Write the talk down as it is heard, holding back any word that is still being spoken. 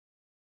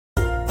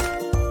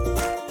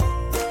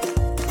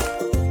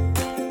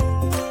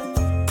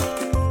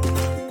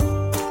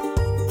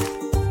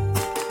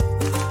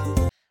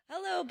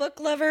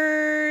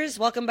lovers.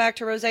 Welcome back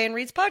to Rose and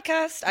Reed's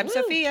podcast. I'm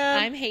Sophia.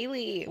 I'm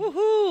Haily.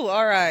 Woohoo.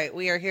 All right.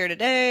 We are here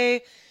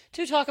today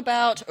to talk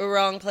about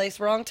Wrong Place,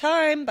 Wrong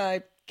Time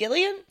by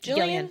Gillian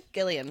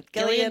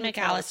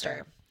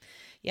McCallister.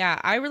 Yeah,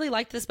 I really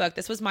liked this book.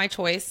 This was my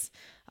choice.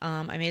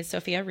 I made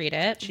Sophia read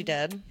it. She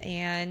did.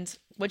 And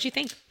what'd you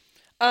think?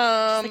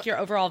 Just like your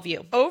overall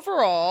view.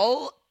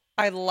 Overall,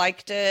 I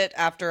liked it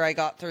after I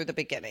got through the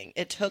beginning.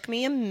 It took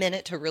me a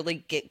minute to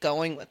really get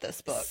going with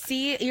this book.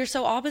 See, you're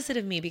so opposite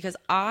of me because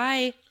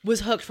I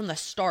was hooked from the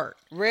start.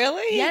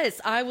 Really?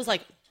 Yes, I was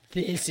like,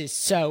 this is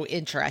so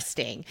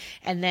interesting.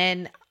 And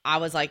then I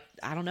was like,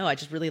 I don't know. I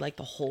just really like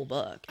the whole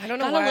book. I don't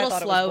know why I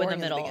thought it was boring in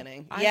the middle.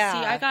 beginning.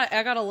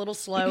 I got a little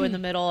slow in the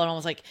middle, and I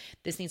was like,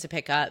 this needs to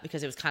pick up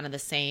because it was kind of the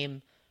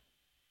same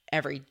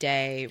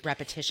everyday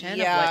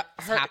repetition of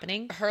what's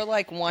happening. Her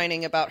like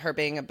whining about her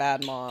being a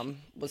bad mom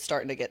was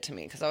starting to get to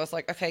me because I was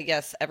like, okay,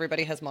 yes,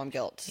 everybody has mom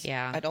guilt.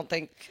 Yeah. I don't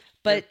think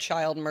your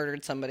child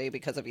murdered somebody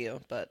because of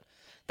you, but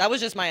that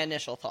was just my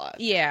initial thought.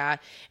 Yeah.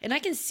 And I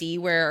can see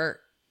where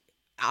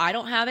I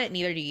don't have it,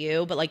 neither do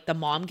you, but like the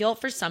mom guilt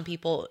for some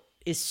people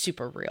is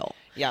super real.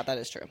 Yeah, that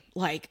is true.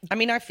 Like, I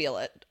mean, I feel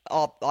it.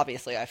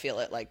 Obviously, I feel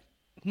it like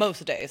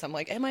most days. I'm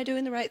like, am I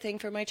doing the right thing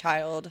for my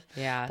child?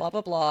 Yeah. Blah, blah,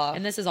 blah.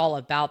 and this is all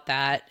about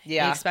that.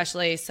 Yeah.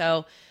 Especially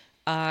so,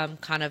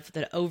 kind of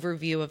the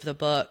overview of the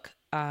book,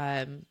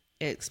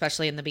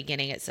 especially in the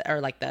beginning,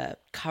 or like the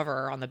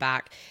cover on the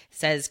back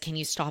says, can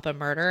you stop a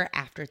murder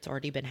after it's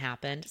already been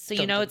happened? So,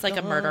 it's like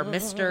a murder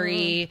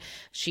mystery.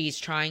 She's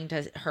trying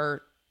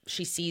to,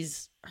 she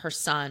sees her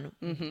son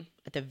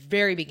at the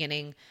very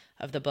beginning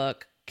of the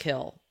book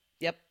kill.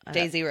 Yep.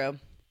 Day zero.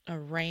 A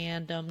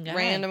random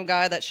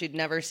guy that she'd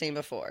never seen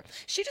before.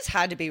 She just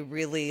had to be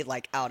really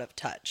like out of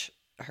touch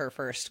her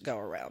first go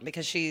around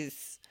because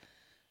she's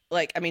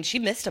like, I mean, she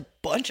missed a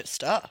bunch of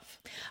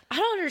stuff. I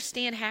don't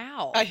understand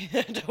how. I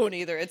don't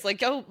either. It's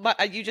like,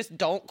 you just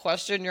don't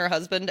question your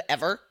husband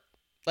ever.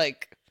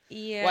 Like,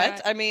 yeah.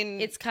 What? I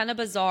mean, it's kind of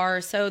bizarre.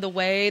 So the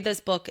way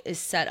this book is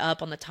set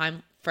up on the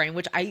time frame,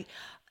 which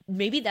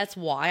maybe that's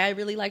why I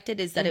really liked it,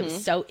 is that it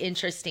was so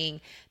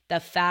interesting. The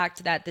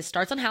fact that this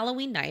starts on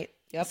Halloween night.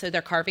 Yep. So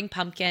they're carving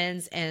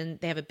pumpkins and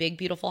they have a big,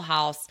 beautiful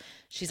house.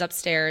 She's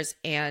upstairs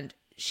and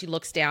she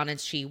looks down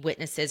and she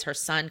witnesses her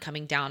son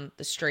coming down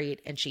the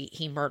street and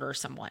he murders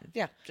someone.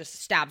 Yeah.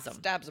 Just stabs him.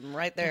 Stabs him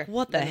right there. Like,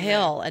 what the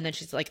hell? And then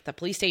she's like at the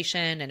police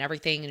station and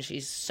everything. And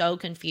she's so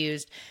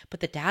confused. But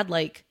the dad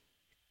like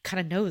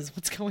kind of knows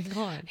what's going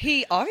on.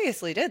 He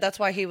obviously did. That's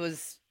why he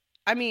must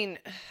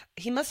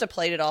have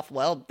played it off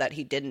well that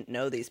he didn't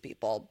know these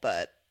people,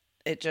 but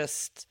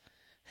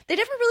they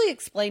never really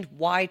explained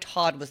why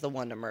Todd was the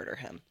one to murder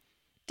him.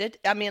 I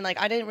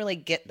didn't really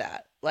get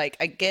that. Like,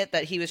 I get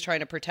that he was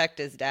trying to protect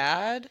his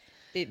dad.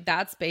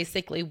 That's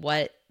basically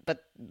what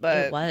but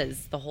it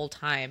was the whole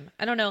time.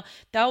 I don't know.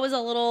 That was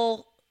a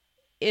little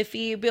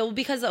iffy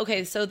because,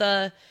 okay, so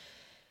the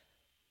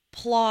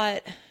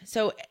plot,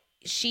 so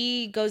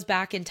she goes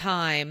back in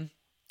time.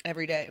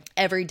 Every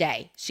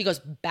day. She goes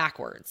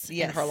backwards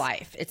in her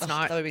life. It's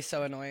not. That would be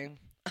so annoying.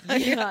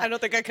 Yeah. I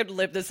don't think I could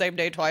live the same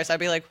day twice. I'd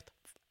be like,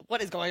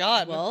 what is going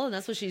on? Well, and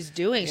that's what she's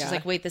doing. She's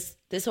like, wait,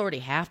 this already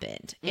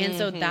happened. And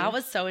so that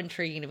was so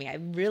intriguing to me. I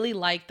really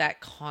like that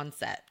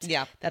concept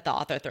that the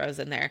author throws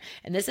in there.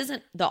 And this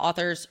isn't the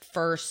author's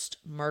first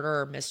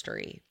murder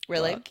mystery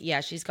book.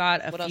 Yeah, she's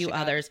got a few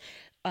others.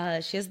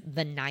 She has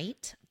That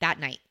Night.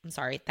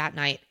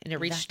 And it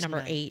reached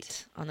number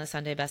 8 on the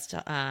Sunday best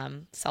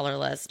seller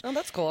list. Oh,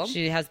 that's cool.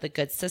 She has The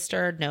Good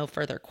Sister, No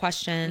Further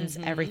Questions,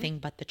 Everything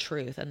But the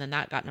Truth. And then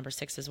that got number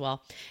 6 as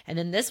well. And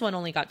then this one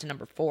only got to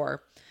number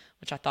 4,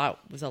 which I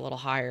thought was a little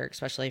higher,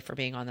 especially for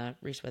being on the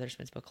Reese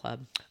Witherspoon's book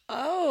club.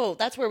 Oh,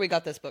 that's where we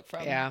got this book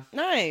from. Yeah.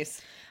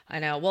 Nice. I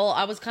know. Well,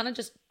 I was kind of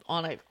just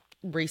on a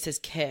Reese's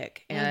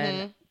kick.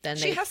 And then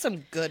she has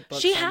some good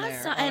books She on has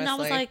there, some, and I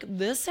was like,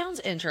 this sounds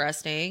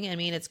interesting. I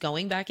mean, it's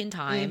going back in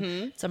time.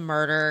 It's a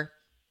murder.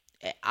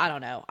 I don't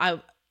know. I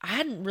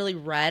hadn't really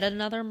read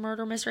another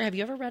murder mystery. Have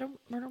you ever read a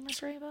murder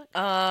mystery book?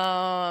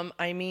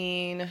 I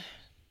mean,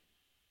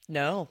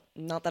 no.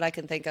 Not that I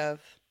can think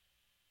of.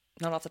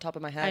 Not off the top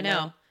of my head. I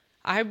know. No.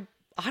 I don't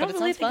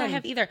really think I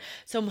have either.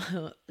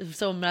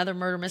 So another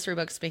murder mystery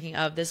book, speaking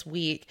of, this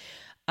week,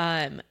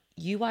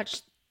 you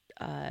watched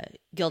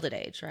Gilded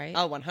Age, right?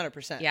 Oh,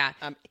 100%. Yeah.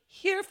 I'm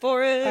here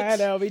for it. I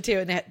know, me too.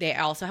 And they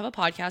also have a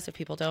podcast, if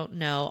people don't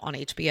know, on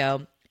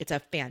HBO. It's a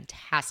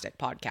fantastic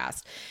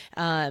podcast.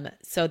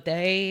 So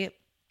the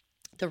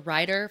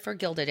writer for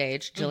Gilded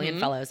Age, Gillian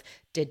Fellows,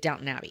 did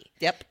Downton Abbey.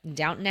 Yep.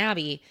 Downton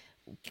Abbey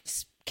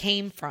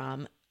came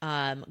from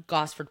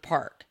Gosford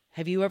Park.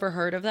 Have you ever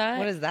heard of that?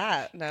 What is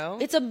that? No.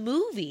 It's a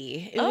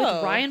movie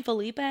with Ryan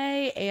Felipe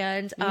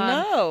and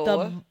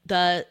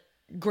the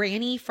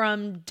granny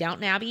from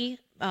Downton Abbey.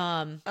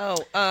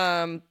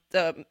 The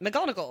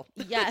McGonagall.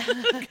 Yeah.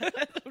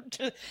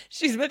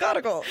 She's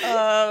McGonagall.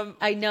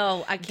 I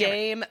know. I can't.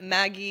 Dame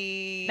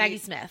Maggie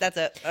Smith. That's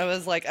it. I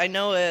was like, I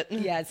know it.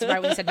 Yeah, it's right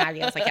when you said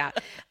Maggie. I was like, yeah.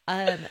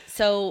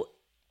 So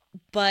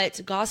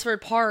But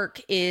Gosford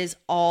Park is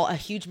all a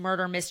huge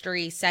murder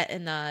mystery set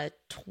in the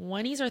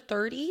 20s or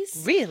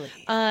 30s. Really?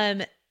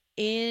 And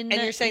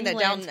you're saying England,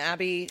 that Downton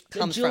Abbey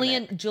comes from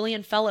it?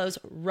 Julian Fellows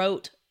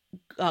wrote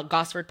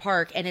Gosford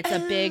Park, and it's a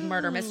big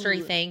murder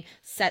mystery thing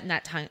set in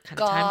that time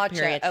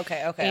period.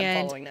 Okay, and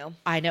I'm following now.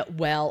 I know.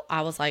 Well,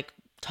 I was like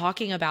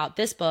talking about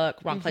this book,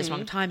 Wrong Place,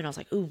 Wrong Time, and I was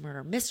like, ooh,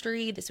 murder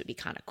mystery. This would be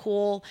kind of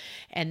cool.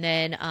 And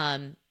then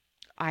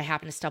I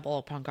happened to stumble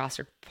upon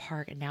Gosford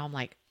Park, and now I'm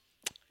like,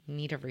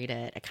 need to read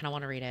it. I kind of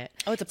want to read it.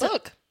 Oh, it's a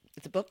book.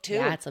 It's a book too.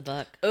 Yeah, it's a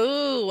book.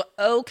 Ooh,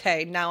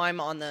 okay. Now I'm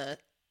on the.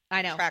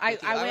 I know. I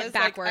went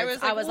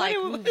backwards. I was like,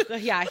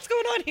 yeah. What's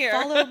going on here?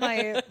 Follow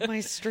my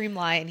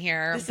streamline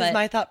here. This is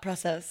my thought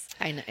process.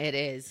 I know it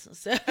is.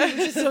 So,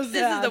 this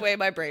is the way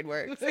my brain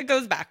works. It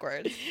goes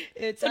backwards.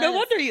 So no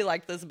wonder you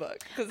like this book,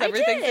 because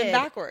everything's in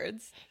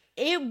backwards.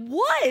 It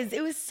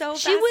was so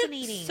fascinating.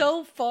 She went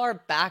so far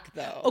back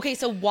though. Okay,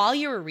 so while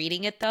you were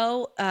reading it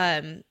though,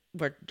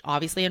 we're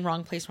obviously in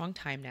Wrong Place, Wrong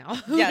Time now.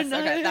 Yes,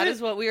 okay. That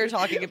is what we were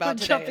talking about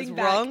today. Is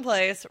wrong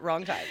place,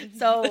 wrong time.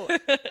 So,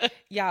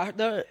 yeah,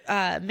 the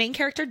main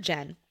character,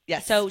 Jen.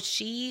 Yes. So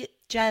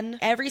Jen,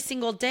 every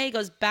single day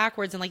goes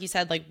backwards and, like you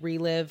said, like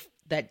relive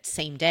that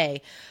same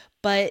day.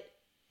 But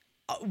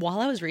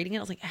while I was reading it, I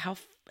was like, how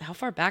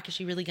far back is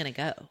she really going to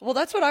go? Well,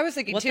 that's what I was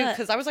thinking too,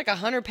 because I was like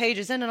 100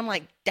 pages in and I'm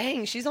like,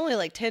 dang, she's only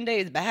like 10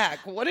 days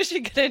back. What is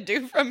she going to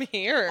do from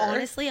here?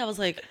 Honestly, I was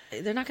like,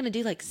 they're not going to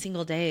do like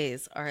single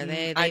days, are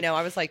they? I know.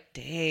 I was like,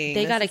 dang.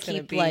 They got to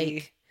keep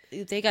like,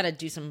 they got to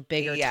do some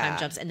bigger time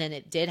jumps. And then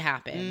it did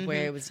happen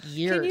where it was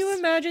years. Can you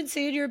imagine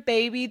seeing your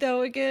baby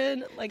though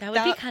again? Like that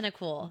would be kind of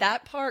cool.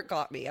 That part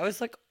got me. I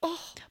was like,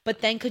 oh. But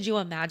then could you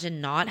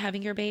imagine not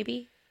having your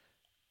baby?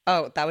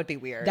 Oh, that would be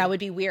weird. That would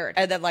be weird.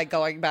 And then like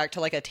going back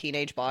to like a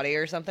teenage body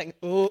or something.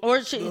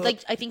 Or she,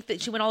 like, I think that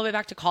she went all the way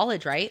back to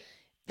college, right?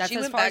 She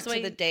went back to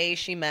the day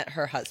she met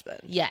her husband.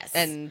 Yes.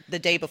 And the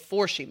day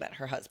before she met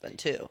her husband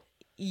too.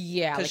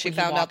 Yeah. Because she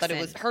found out that it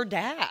was her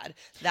dad.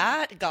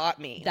 That got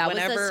me. That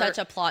was such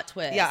a plot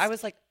twist. Yeah, I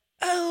was like,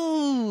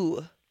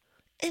 oh,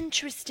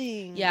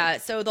 interesting. Yeah,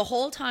 so the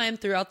whole time,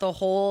 throughout the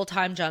whole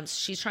time jumps,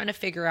 she's trying to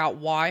figure out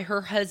why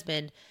her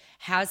husband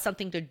has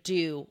something to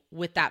do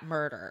with that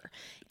murder.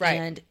 Right.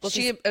 And well,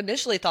 she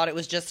initially thought it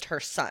was just her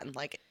son.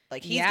 Like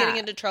he's getting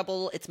into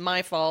trouble. It's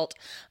my fault.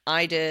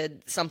 I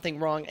did something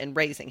wrong in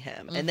raising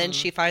him. And then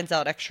she finds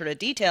out extra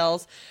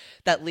details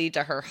that lead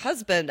to her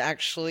husband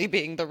actually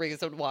being the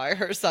reason why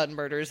her son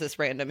murders this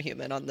random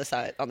human on the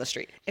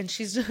street. And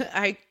she's,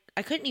 I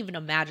couldn't even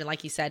imagine,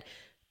 like you said,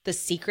 the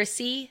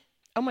secrecy.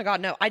 Oh my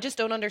God, no. I just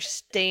don't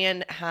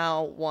understand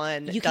how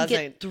one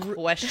doesn't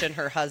question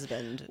her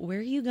husband. Where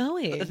are you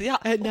going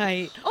at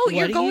night? Oh,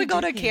 you're going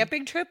on a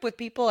camping trip with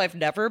people I've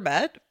never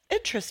met?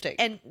 Interesting.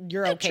 And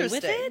you're okay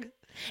with it?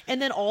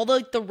 And then all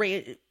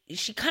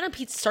she kind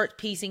of starts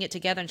piecing it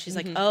together, and she's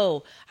like,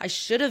 oh, I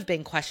should have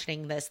been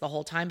questioning this the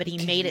whole time, but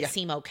he made it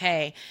seem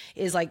okay.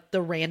 Is like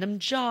the random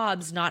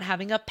jobs, not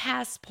having a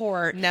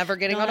passport, never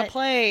getting on a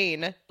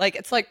plane. Like,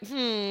 it's like,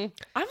 I'm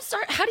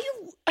sorry. How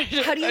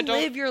do you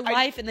live your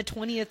life in the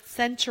 20th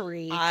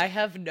century? I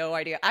have no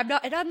idea. I'm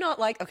not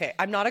like, okay,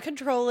 I'm not a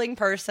controlling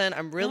person.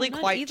 I'm really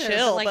quite either,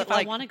 chill. But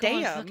like, I want to go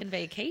on fucking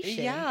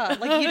vacation. Yeah.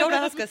 Like, you don't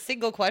ask a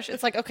single question.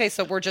 It's like, okay,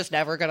 so we're just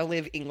never going to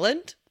leave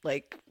England?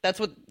 Like, that's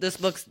what this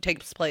book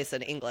takes place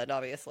in England,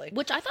 obviously.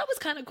 Which I thought was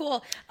kind of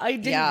cool. I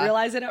didn't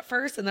realize it at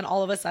first, and then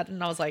all of a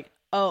sudden I was like,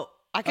 oh.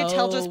 I could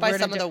tell just by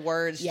some of the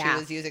words she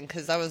was using,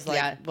 because I was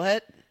like,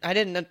 what? I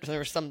didn't know. There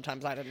were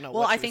sometimes I didn't know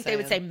what she was I think they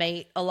would say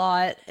mate a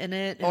lot in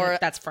it. Or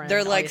that's friend,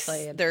 they're like,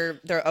 obviously.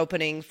 their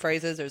opening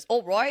phrases, there's,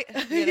 all right,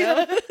 you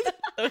know?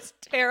 That was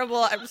terrible.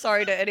 I'm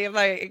sorry to any of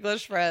my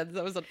English friends.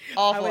 That was an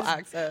awful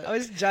accent. I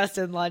was just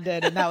in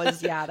London, and that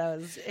was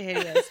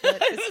hideous. But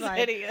it's fine.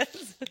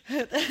 Hideous.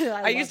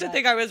 I used to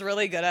think I was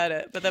really good at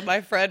it, but then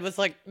my friend was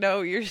like,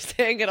 no, you're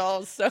saying it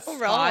all so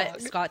wrong.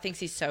 Scott thinks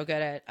he's so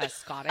good at a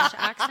Scottish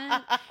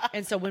accent.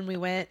 And so when we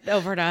went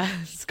over to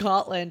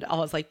Scotland, I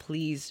was like,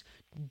 please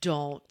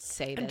don't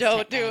say this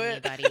to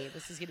anybody.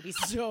 This is going to be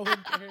so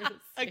embarrassing.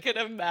 I can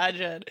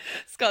imagine.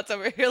 Scott's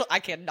over here. I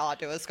cannot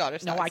do a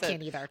Scottish accent. No, I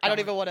can't either. I don't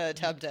even want to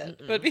attempt it.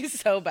 It would be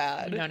so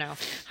bad. No.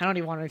 I don't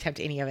even want to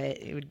attempt any of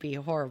it. It would be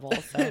horrible.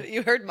 So.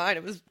 You heard mine.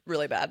 It was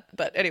really bad.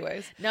 But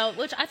anyways. No,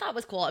 which I thought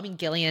was cool. I mean,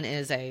 Gillian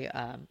is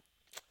a...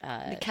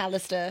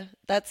 McCallister.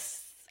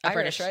 That's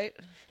Irish, right?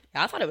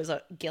 Yeah, I thought it was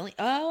a Gillian.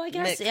 Oh, I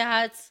guess. Mick.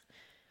 Yeah, it's...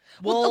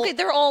 Well, okay,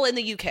 they're all in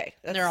the UK.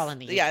 They're all in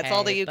the UK. Yeah, it's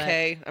all the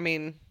UK. I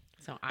mean...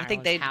 So I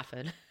think they half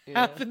in the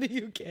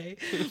UK.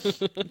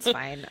 It's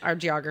fine. Our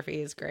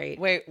geography is great.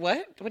 Wait,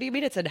 what? What do you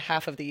mean it's in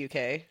half of the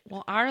UK?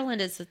 Well,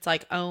 Ireland is its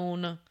like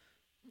own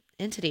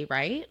entity,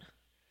 right?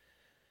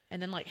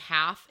 And then like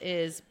half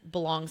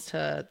belongs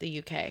to the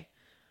UK.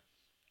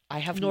 I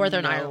have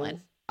Northern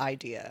Ireland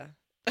idea.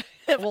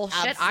 Well,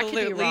 shit, I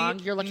could be wrong.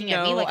 You're looking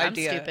at me like I'm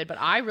stupid, but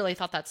I really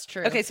thought that's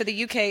true. Okay, so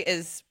the UK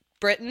is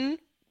Britain,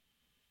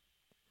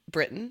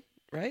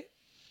 right?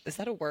 Is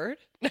that a word?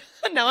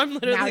 Now I'm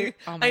literally,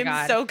 oh my God.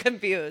 I'm so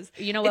confused.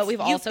 You know what? We've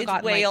also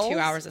gotten like 2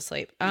 hours of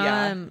sleep.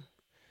 Yeah.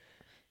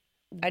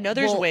 I know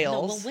there's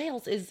Wales. No,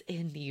 Wales is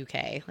in the UK.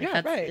 Like,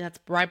 yeah, that's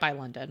right by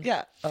London.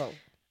 Yeah. Oh.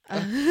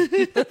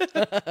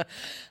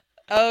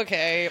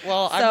 Okay.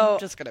 Well, I'm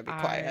just gonna be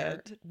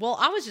quiet. Well,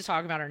 I was just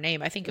talking about her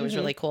name. I think it was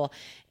really cool,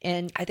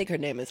 and I think her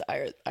name is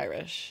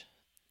Irish.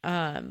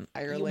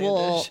 Irelandish.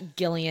 Well,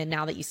 Gillian,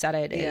 now that you said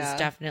it, is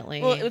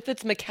definitely. Well, if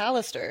it's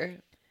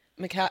McCallister,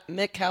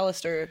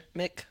 McCallister,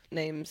 Mick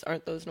names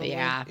aren't those normally?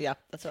 Yeah,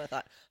 that's what I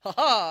thought.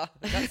 Ha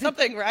got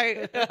something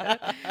right.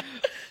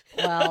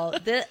 Well,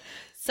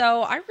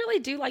 so I really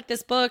do like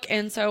this book,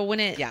 and so when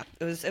it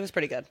was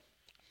pretty good.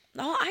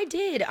 Oh, I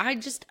did.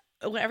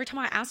 Every time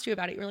I asked you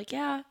about it, you were like,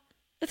 yeah,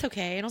 it's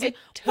okay. And I was like,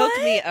 it took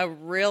me a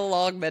real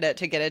long minute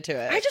to get into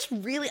it.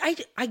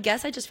 I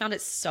guess I just found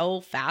it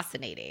so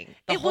fascinating.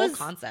 The whole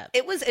concept.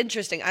 It was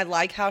interesting. I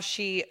like how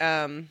she,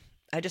 I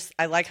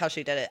like how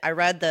she did it. I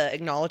read the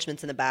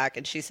acknowledgments in the back,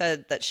 and she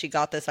said that she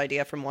got this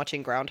idea from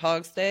watching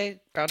Groundhog Day.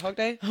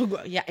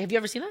 Oh, yeah. Have you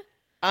ever seen that?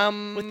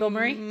 With Bill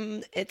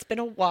Murray? It's been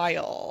a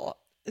while.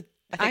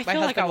 I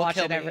feel like I watch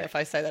it if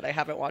I say that I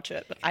haven't watched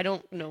it, but I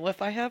don't know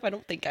if I have. I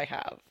don't think I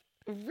have.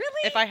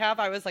 Really? If I have,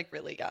 I was like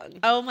really young.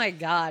 Oh my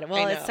God.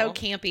 Well, it's so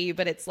campy,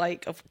 but it's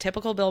like a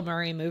typical Bill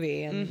Murray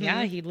movie.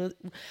 And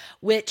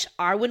which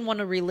I wouldn't want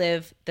to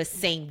relive the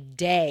same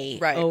day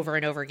over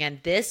and over again.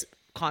 This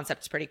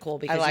concept is pretty cool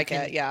because I like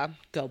it. Yeah.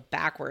 Go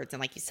backwards.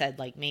 And like you said,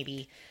 like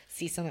maybe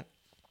see some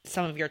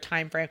of your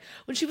time frame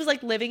when she was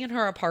like living in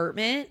her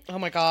apartment. Oh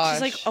my gosh.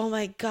 She's like, oh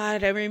my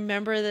God, I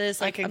remember this.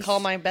 Like, I can call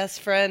my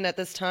best friend at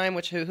this time,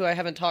 who I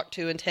haven't talked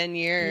to in 10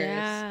 years.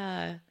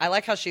 Yeah. I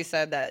like how she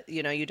said that,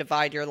 you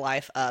divide your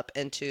life up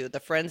into the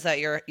friends that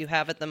you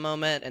have at the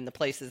moment and the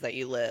places that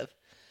you live.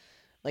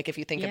 Like if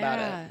you think about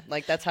it,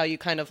 like that's how you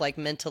kind of like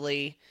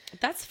mentally.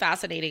 That's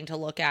fascinating to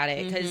look at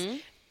it because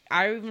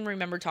I even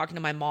remember talking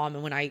to my mom,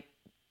 and when I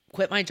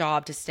quit my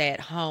job to stay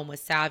at home with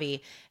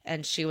Savvy,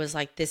 and she was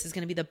like, this is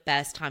going to be the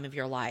best time of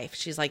your life.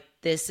 She's like,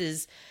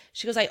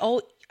 she goes,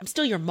 I'm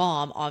still your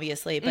mom,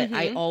 obviously, but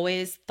I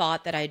always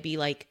thought that I'd be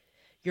like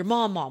your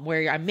mom,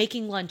 where I'm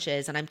making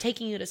lunches and I'm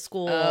taking you to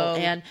school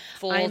and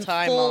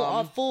full-time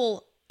I'm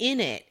full in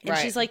it. And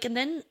she's like, and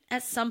then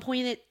at some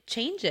point it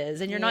changes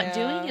and you're not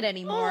doing it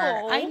anymore.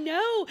 I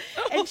know.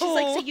 And she's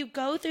like, so you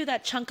go through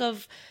that chunk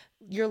of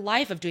your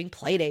life of doing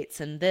play dates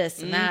and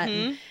this and that.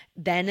 And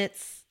then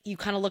you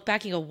kind of look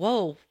back and you go,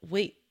 whoa,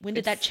 wait, when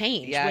did that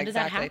change? Yeah, when did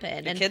that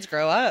happen? And kids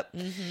grow up.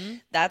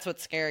 That's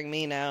what's scaring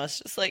me now. It's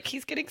just like,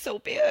 he's getting so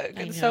big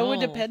and so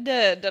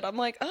independent. And I'm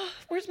like, oh,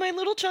 where's my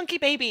little chunky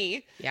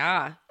baby?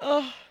 Yeah.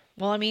 Oh.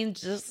 Well, I mean,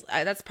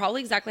 that's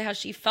probably exactly how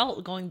she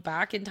felt going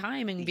back in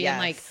time and being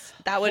like,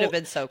 that would have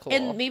been so cool.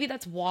 And maybe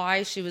that's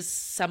why she was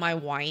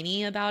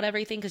semi-whiny about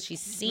everything, because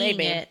she's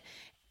seeing it.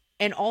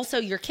 And also,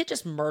 your kid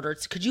just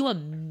murdered. Could you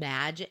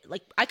imagine?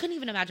 Like, I couldn't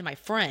even imagine my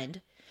friend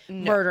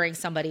murdering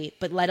somebody,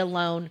 but let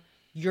alone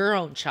your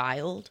own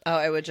child. Oh,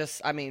 it would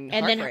just,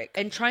 heartbreak.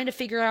 And trying to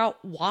figure out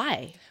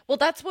why. Well,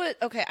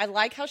 I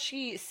like how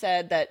she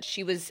said that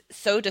she was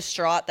so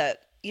distraught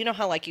that, you know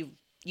how like you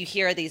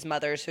hear these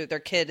mothers who their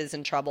kid is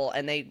in trouble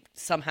and they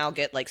somehow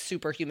get like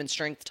superhuman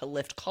strength to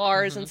lift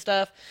cars and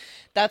stuff.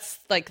 That's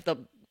like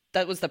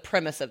that was the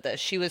premise of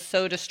this. She was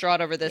so distraught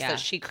over this that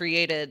she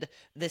created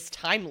this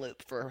time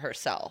loop for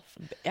herself.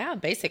 Yeah,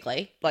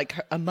 basically. Like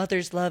a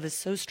mother's love is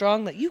so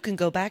strong that you can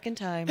go back in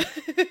time.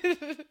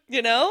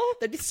 You know?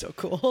 That'd be so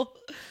cool.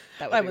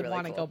 That would I would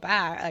want to go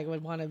back. I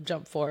would want to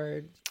jump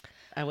forward.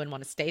 I wouldn't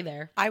want to stay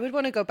there. I would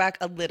want to go back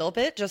a little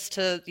bit just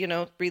to,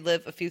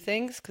 relive a few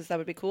things because that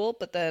would be cool.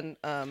 But then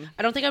I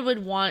don't think I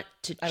would want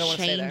to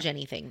change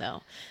anything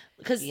though.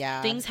 Because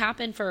things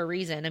happen for a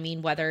reason. I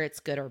mean, whether it's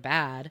good or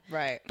bad.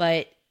 Right.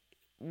 But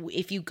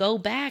if you go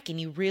back and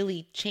you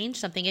really change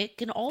something, it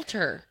can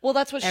alter. Well,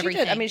 that's what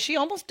everything. She did. I mean, she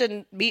almost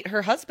didn't meet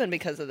her husband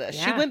because of this.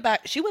 Yeah.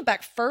 She went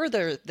back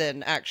further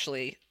than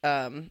actually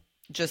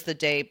just the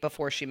day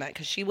before she met,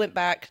 because she went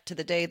back to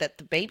the day that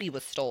the baby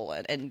was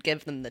stolen and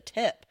gave them the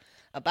tip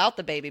about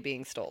the baby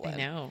being stolen. I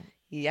know.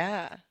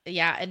 Yeah.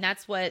 Yeah, and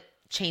that's what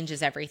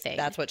changes everything.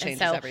 That's what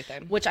changes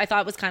everything. Which I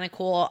thought was kind of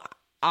cool.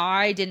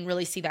 I didn't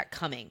really see that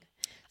coming.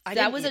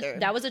 That was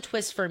a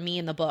twist for me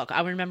in the book.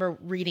 I remember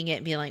reading it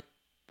and being like,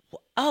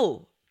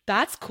 oh,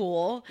 that's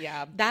cool.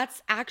 Yeah.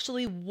 That's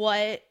actually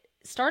what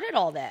started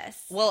all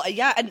this. Well,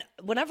 yeah. And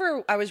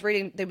whenever I was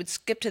reading, they would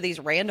skip to these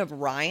random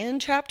Ryan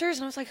chapters.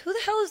 And I was like, who the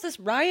hell is this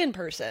Ryan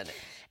person?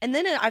 And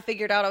then I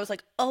figured out, I was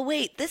like, oh,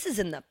 wait, this is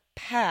in the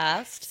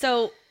past.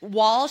 So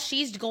while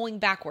she's going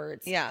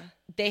backwards,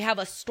 they have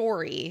a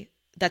story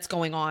that's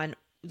going on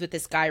with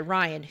this guy,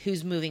 Ryan,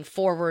 who's moving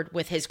forward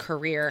with his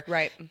career.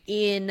 Right.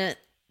 In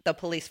the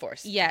police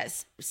force.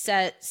 Yes.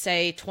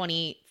 Say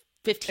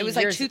 2015 It was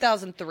like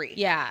 2003.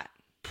 Yeah,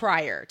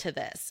 prior to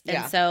this.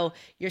 And so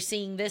you're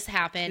seeing this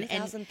happen.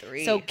 2003.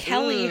 And so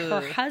Kelly,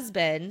 her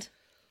husband,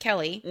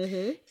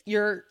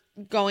 you're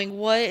going,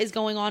 what is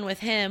going on with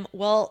him?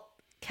 Well,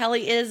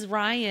 Kelly is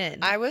Ryan.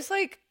 I was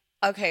like,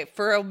 okay,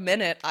 for a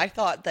minute, I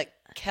thought that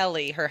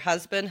Kelly, her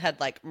husband, had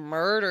like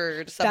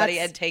murdered somebody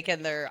and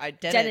taken their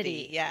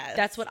identity. Yeah,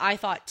 that's what I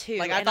thought too.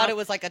 Like I thought it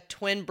was like a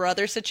twin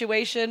brother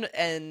situation,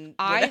 and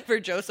whenever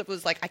Joseph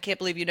was like, "I can't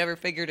believe you never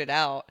figured it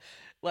out,"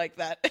 like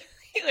that,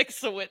 he like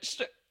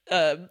switched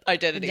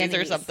identities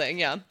or something.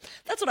 Yeah,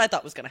 that's what I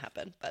thought was going to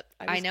happen. But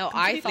I know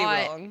I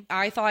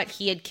thought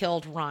he had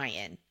killed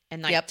Ryan.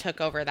 And like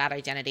took over that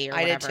identity or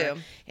whatever. I did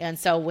too. And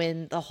so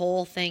when the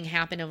whole thing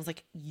happened, it was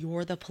like,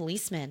 you're the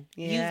policeman.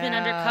 Yeah. You've been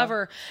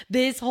undercover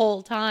this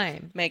whole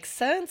time. Makes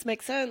sense.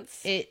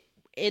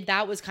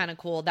 That was kind of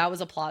cool. That was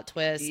a plot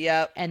twist.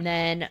 Yep. And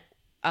then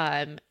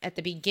at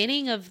the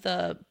beginning of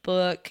the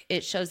book,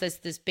 it shows us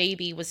this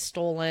baby was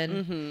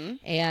stolen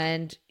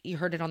and you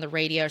heard it on the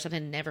radio or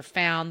something, never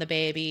found the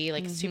baby,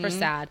 like super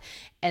sad.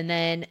 And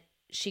then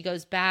she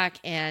goes back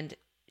and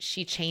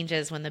she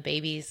changes when the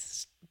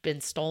baby's been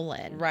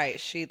stolen. Right.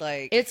 She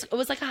like it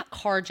was like a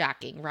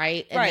carjacking,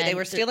 right? And right. They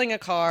were stealing a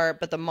car,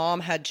 but the mom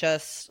had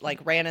just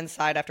like ran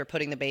inside after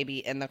putting the baby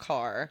in the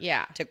car.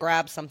 Yeah. To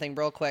grab something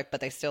real quick,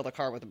 but they steal the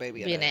car with the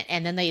baby in it.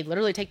 And then they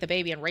literally take the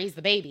baby and raise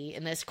the baby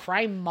in this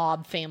crime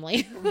mob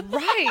family.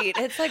 Right.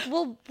 It's like,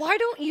 well, why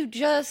don't you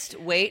just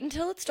wait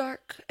until it's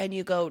dark and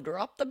you go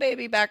drop the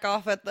baby back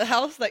off at the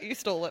house that you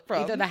stole it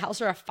from? Either the house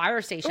or a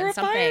fire station. Or a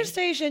fire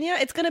station. Yeah.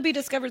 It's going to be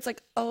discovered. It's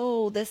like,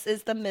 oh, this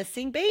is the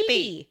missing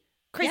baby.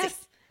 Crazy.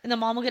 Yes. And the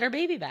mom will get her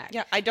baby back.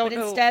 Yeah, I don't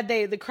know. Instead,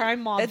 the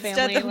crime mob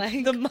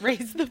family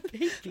raise the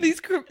baby.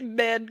 These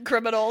mad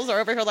criminals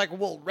are over here like,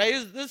 we'll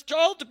raise this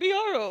child to be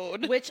our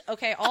own. Which,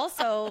 okay,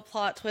 also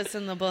plot twist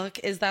in the book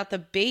is that the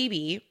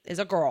baby is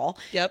a girl.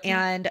 Yep.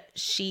 And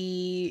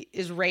she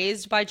is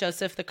raised by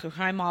Joseph, the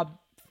crime mob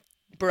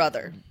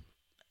brother.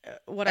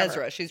 Whatever.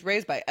 Ezra. She's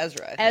raised by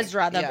Ezra.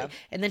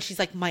 And then she's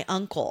like my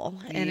uncle.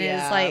 And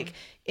it's like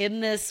in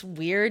this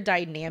weird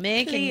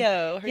dynamic.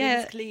 Cleo. Her name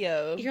is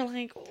Cleo. You're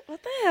like,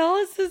 what the hell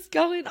is this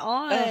going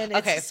on?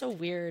 It's just so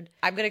weird.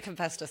 I'm going to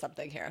confess to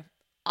something here.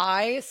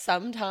 I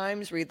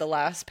sometimes read the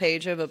last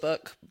page of a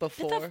book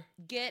before.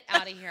 Get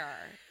out of here.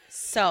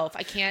 Soph,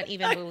 I can't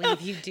even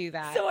believe you do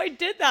that. So I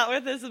did that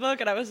with this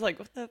book and I was like,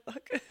 what the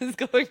fuck is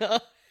going on?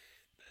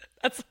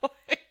 That's why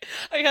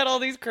I had all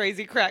these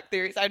crazy crack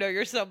theories. I know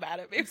you're so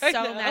mad at me right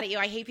now. So mad at you.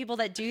 I hate people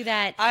that do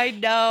that. I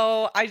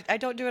know. I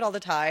don't do it all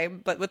the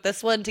time, but with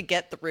this one, to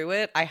get through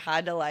it, I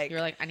had to like... You're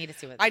like, I need to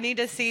see what... I need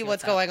to see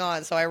what's going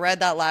on. So I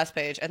read that last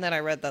page, and then I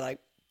read the like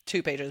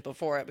 2 pages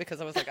before it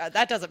because I was like,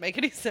 that doesn't make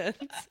any sense.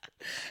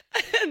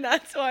 And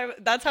that's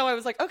how I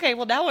was like, okay,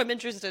 well now I'm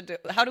interested.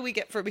 How do we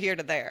get from here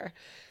to there?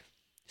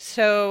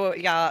 So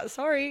yeah,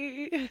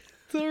 sorry.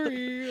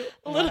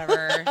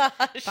 Whatever.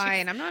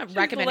 Fine. I'm not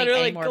recommending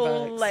any more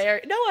books.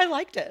 No, I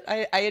liked it.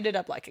 I ended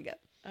up liking it.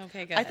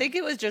 Okay, good. I think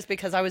it was just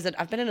because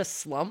I've been in a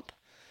slump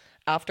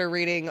after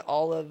reading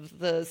all of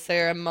the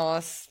Sarah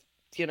Moss,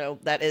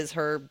 that is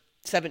her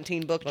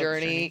 17-book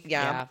journey.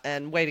 Yeah.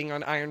 And waiting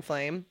on Iron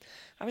Flame.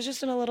 I was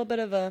just in a little bit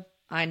of a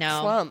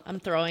slump. I'm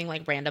throwing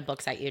like random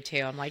books at you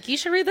too. I'm like, you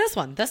should read this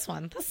one, this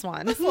one, this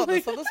one. This one.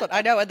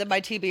 I know. And then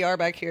my TBR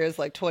back here is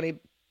like 20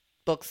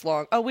 books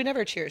long. Oh, we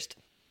never cheersed.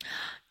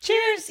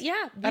 Cheers!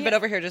 Yeah, I've been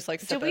over here just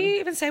like sipping. Did we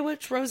even say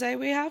which rosé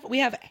we have? We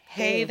have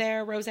Hey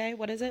There Rosé.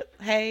 What is it?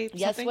 Hey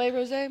Yes Way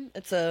Rosé.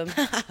 It's a.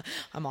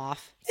 I'm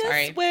off.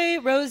 Sorry. Yes Way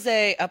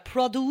Rosé, a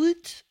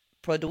produit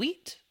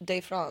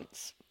de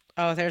France.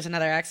 Oh, there's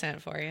another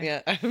accent for you.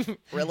 Yeah, I'm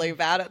really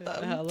bad at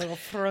them. A little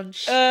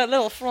French.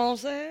 Little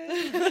Francais.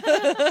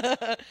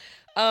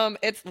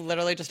 It's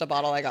literally just a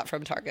bottle I got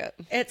from Target.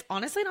 It's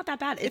honestly not that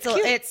bad. It's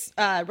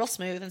real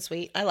smooth and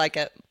sweet. I like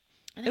it.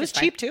 It was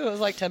cheap too. It was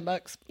like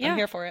 $10. Yeah. I'm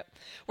here for it.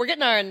 We're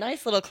getting our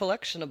nice little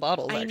collection of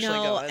bottles. I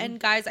know. Going. And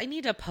guys, I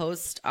need to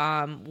post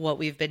what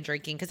we've been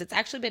drinking because it's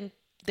actually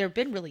they've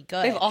been really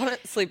good. They've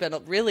honestly been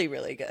really,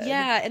 really good.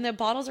 Yeah, and the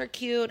bottles are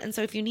cute. And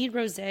so if you need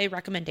rosé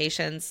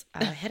recommendations,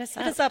 hit us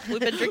up. Hit us up. We've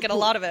been drinking a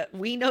lot of it.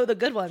 We know the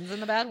good ones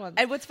and the bad ones.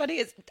 And what's funny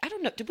is, I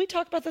don't know, did we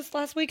talk about this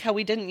last week? How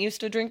we didn't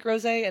used to drink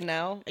rosé and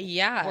now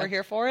we're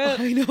here for it?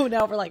 I know.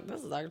 Now we're like,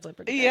 this is actually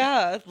pretty good.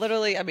 Yeah,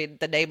 literally. I mean,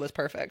 the name was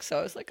perfect. So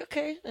I was like,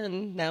 okay.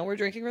 And now we're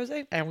drinking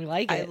rosé. And we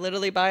like it. I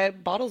literally buy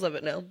bottles of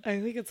it now. I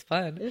think it's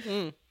fun.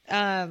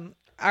 Mm-hmm.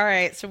 All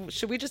right. So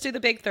should we just do the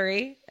big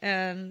three?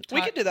 And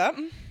we could do that.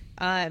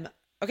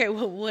 Okay,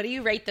 well, what do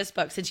you rate this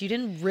book since you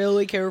didn't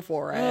really care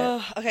for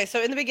it? Okay,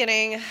 so in the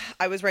beginning,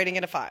 I was rating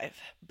it a 5.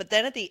 But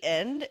then at the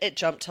end, it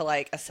jumped to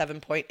like a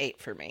 7.8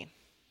 for me.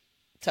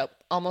 So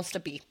almost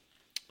a B.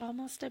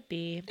 Almost a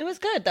B. It was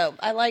good, though.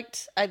 I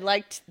liked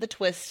the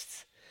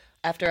twists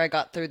after I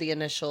got through the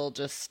initial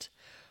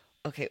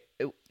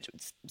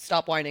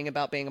stop whining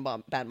about being a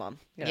bad mom.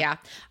 Yeah,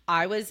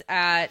 I was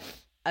at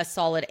a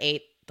solid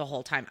 8. The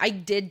whole time. I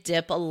did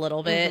dip a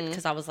little bit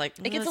because I was like,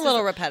 it gets a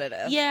little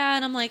repetitive. Yeah,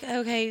 and I'm like,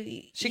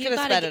 okay, she could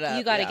have sped it up.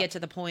 You got to get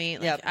to the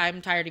point. Like,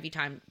 I'm tired of you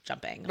time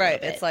jumping.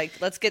 Right. It's like,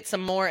 let's get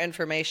some more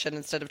information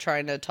instead of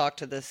trying to talk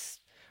to this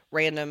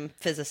random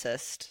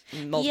physicist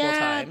multiple times.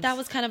 Yeah, that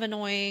was kind of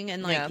annoying,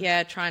 and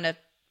trying to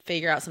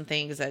figure out some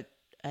things that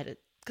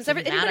because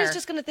anybody's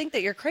just going to think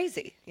that you're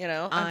crazy.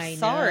 I'm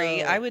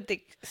sorry. I would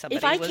think somebody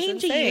was insane. If I came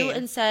to you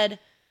and said,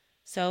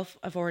 Soph,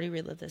 I've already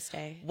relived this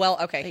day. Well,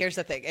 okay, here's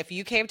the thing. If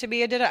you came to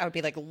me and did it, I would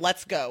be like,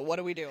 let's go. What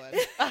are we doing?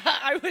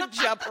 I would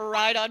jump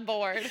right on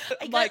board.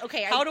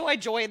 How do I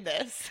join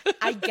this?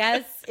 I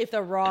guess if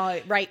the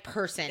right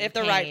person If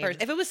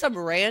it was some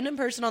random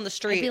person on the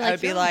street, I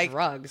would be like,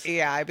 drugs.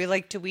 Yeah, I'd be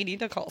like, do we need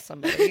to call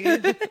somebody?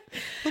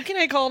 Who can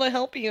I call to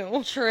help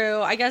you?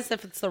 True. I guess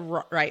if it's the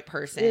right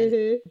person.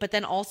 Mm-hmm. But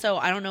then also,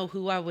 I don't know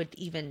who I would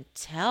even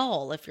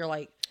tell if you're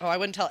like, oh, I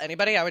wouldn't tell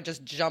anybody. I would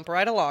just jump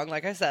right along,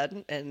 like I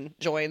said, and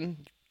join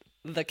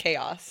the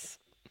chaos.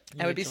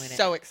 I would be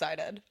so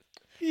excited.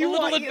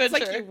 It's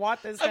like you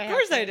want this to happen. Of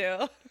course I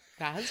do.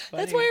 That's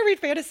funny. That's why I read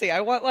fantasy. I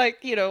want,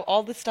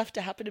 all the stuff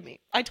to happen to me.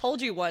 I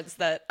told you once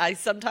that I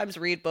sometimes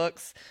read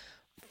books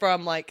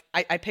from, I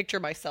picture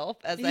myself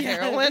as the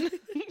heroine.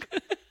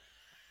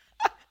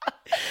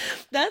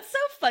 That's so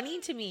funny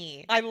to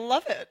me. I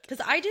love it. Because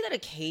I do that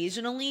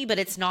occasionally, but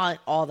it's not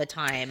all the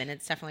time, and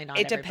it's definitely not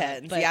every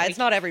depends. Book, it's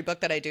not every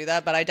book that I do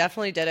that, but I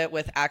definitely did it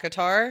with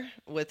ACOTAR,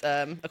 with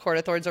A Court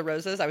of Thorns and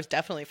Roses. I was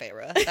definitely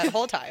Feyre that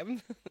whole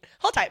time.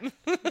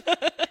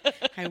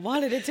 I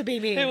wanted it to be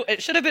me.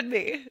 It should have been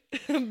me.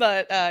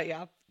 But,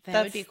 yeah.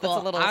 That would be cool.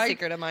 That's a little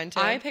secret of mine, too.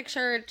 I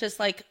picture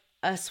just,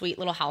 a sweet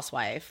little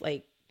housewife.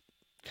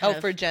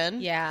 For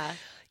Jen? Yeah.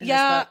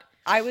 Yeah.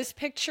 I was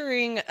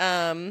picturing...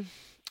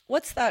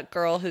 what's that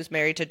girl who's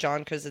married to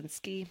John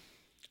Krasinski?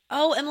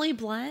 Oh, Emily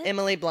Blunt?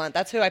 Emily Blunt.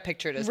 That's who I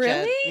pictured as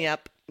Jen. Really?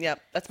 Yep.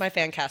 That's my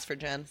fan cast for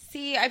Jen.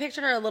 See, I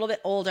pictured her a little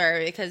bit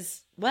older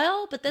because,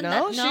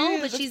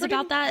 she's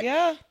about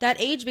that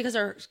age because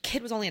her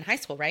kid was only in high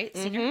school, right?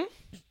 Senior?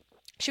 Mm-hmm.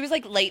 She was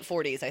late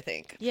 40s, I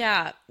think.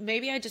 Yeah.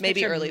 Maybe I just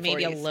maybe pictured early 40s.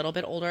 Maybe a little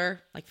bit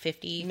older,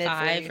 55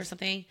 Mid-40s. or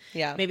something.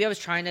 Yeah. Maybe I was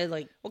trying to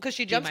well, because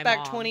she jumps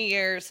back 20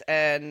 years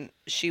and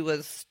she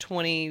was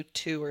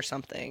 22 or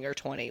something, or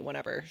 20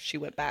 whenever she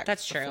went back.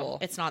 That's true.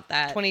 It's not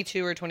that.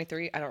 22 or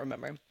 23. I don't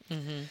remember.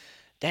 Mm-hmm.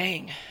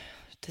 Dang.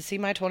 To see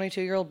my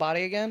 22-year-old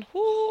body again?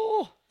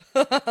 Whoo.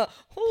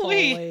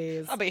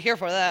 Please. I'll be here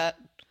for that.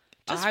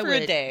 Just for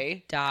a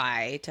day.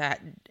 Die to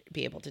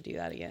be able to do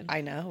that again.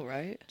 I know,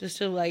 right? Just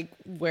to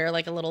wear a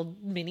little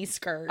mini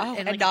skirt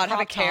and not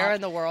have a care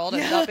in the world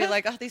and not be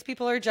like, oh, these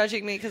people are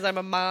judging me because I'm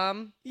a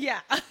mom.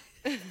 Yeah.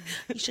 You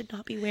should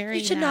not be wearing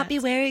You should not be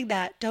wearing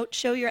that. Don't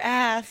show your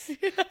ass.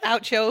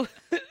 Out show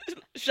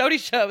shody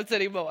shows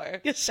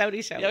anymore.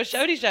 Shody shows.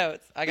 Shody shows.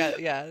 I got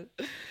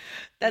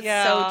That's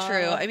so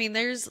true. I mean,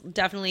 there's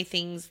definitely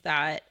things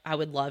that I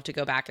would love to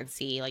go back and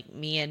see, like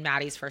me and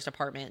Maddie's first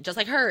apartment, just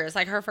like hers,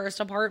 like her first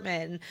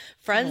apartment, and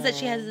friends that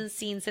she hasn't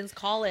seen since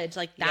college.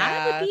 Like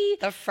that would be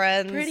the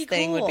friends pretty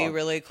thing cool. would be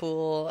really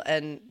cool,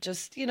 and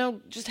just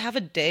just have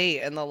a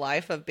day in the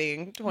life of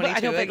being 22. But I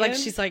know, again. but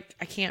she's like,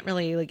 I can't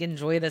really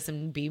enjoy this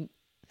and be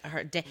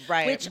her day,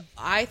 right? Which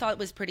I thought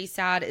was pretty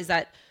sad. Is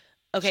that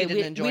okay?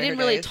 We didn't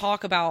really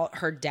talk about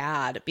her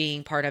dad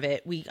being part of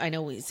it. I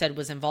know we said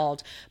was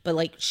involved,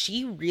 but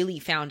she really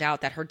found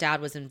out that her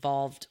dad was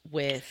involved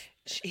with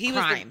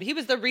crime. He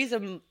was the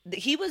reason.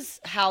 He was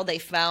how they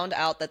found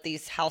out that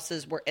these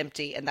houses were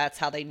empty, and that's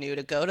how they knew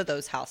to go to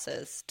those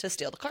houses to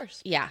steal the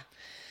cars. Yeah.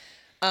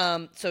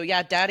 So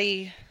yeah,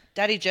 Daddy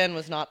Jen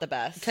was not the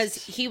best because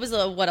he was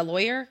a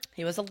lawyer.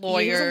 He was a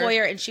lawyer. He was a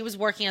lawyer, and she was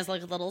working as a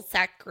little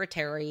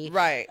secretary.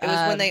 Right. It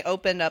was when they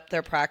opened up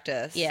their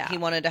practice. Yeah. He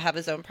wanted to have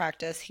his own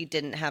practice. He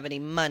didn't have any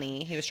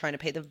money. He was trying to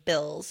pay the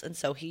bills, and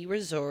so he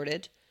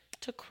resorted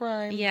to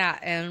crime. Yeah,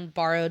 and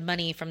borrowed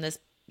money from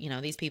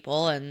these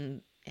people,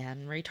 and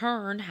in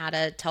return had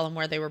to tell them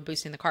where they were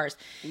boosting the cars.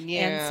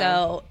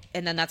 Yeah.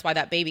 And then that's why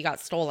that baby got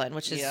stolen,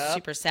 which is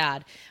super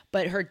sad.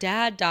 But her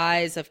dad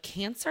dies of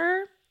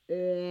cancer.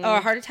 Or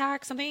a heart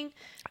attack, something?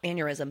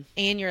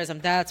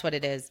 Aneurysm. That's what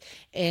it is.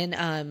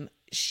 And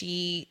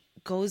she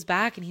goes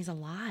back and he's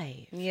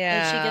alive. Yeah.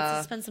 And she gets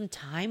to spend some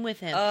time with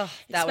him. Oh,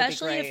 that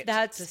especially would be great if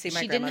that's to see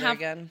my grandmother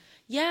again.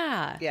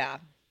 Yeah. Yeah.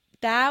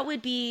 That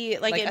would be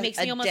it makes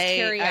me almost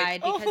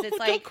teary-eyed because it's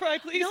don't cry,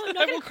 please. No, I'm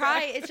not gonna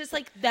cry. It's just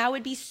that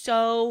would be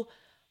so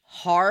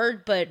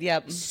hard, but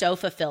so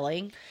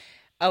fulfilling.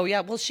 Oh yeah.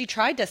 Well, she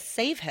tried to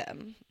save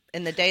him.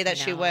 In the day that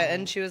she went,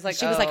 and she was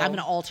like, I'm going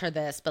to alter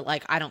this, but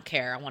I don't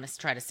care. I want to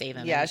try to save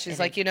him. Yeah, she's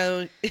like,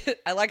 I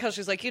like how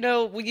she's like,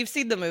 when you've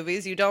seen the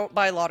movies, you don't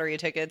buy lottery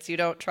tickets, you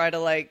don't try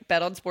to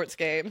bet on sports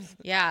games.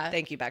 Yeah.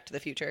 Thank you, Back to the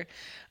Future.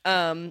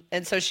 And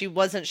so she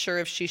wasn't sure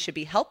if she should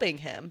be helping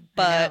him,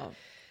 but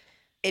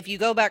if you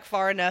go back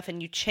far enough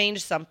and you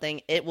change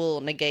something, it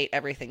will negate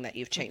everything that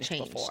you've changed.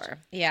 Before.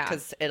 Yeah,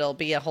 because it'll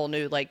be a whole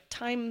new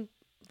time.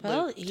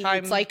 Well,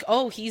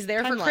 it's he's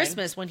there for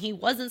Christmas when he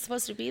wasn't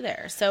supposed to be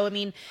there. So I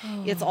mean,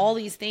 it's all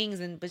these things,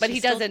 but he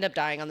does end up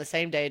dying on the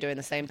same day doing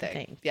the same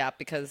thing. Yeah,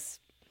 because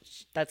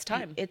that's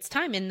time. It's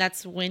time, and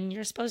that's when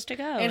you're supposed to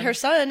go. And her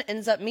son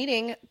ends up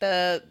meeting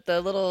the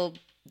little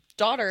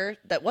daughter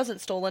that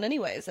wasn't stolen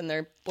anyways, and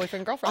their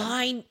boyfriend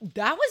girlfriend.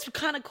 That was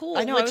kind of cool.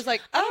 I know. I was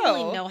like, I don't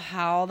really know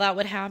how that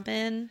would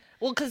happen.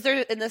 Well, because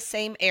they're in the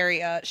same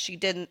area. She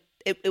didn't.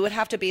 It would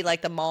have to be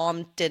the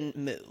mom didn't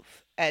move.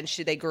 And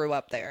they grew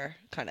up there,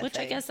 kind of Which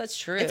thing. I guess that's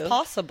true. It's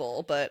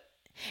possible, but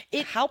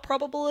How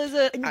probable is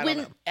it? I don't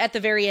know. At the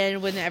very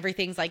end, when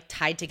everything's like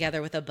tied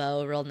together with a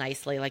bow real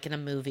nicely, like in a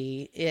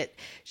movie,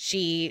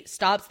 she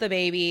stops the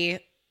baby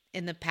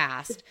in the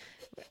past,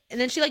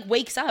 and then she like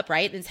wakes up,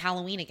 right? And it's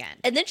Halloween again.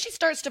 And then she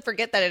starts to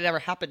forget that it ever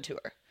happened to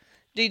her.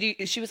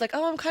 She was like,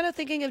 oh, I'm kind of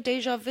thinking of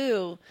deja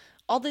vu.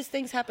 All these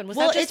things happen. Was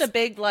that just a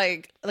big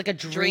like a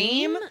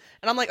dream?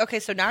 And I'm like,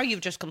 okay, so now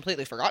you've just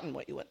completely forgotten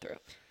what you went through.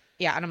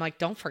 Yeah, and I'm like,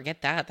 don't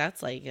forget that.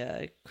 That's like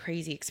a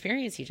crazy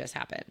experience you just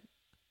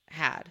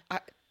had.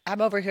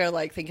 I'm over here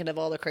like thinking of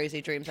all the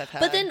crazy dreams I've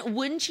had. But then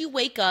wouldn't you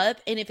wake up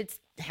and if it's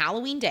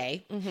Halloween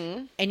day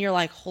and you're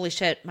like, holy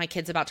shit, my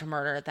kid's about to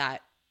murder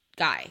that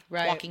guy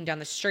walking down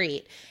the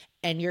street,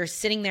 and you're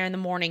sitting there in the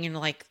morning and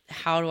you're like,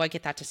 how do I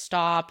get that to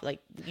stop?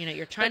 Like,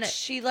 you're trying to.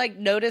 She like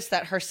noticed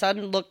that her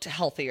son looked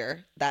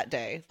healthier that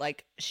day.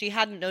 Like she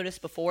hadn't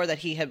noticed before that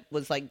he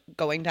was like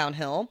going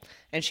downhill,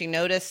 and she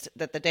noticed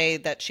that the day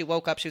that she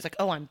woke up, she was like,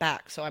 oh, I'm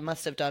back. So I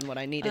must have done what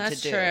I needed to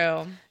do.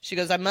 That's true. She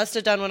goes, I must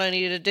have done what I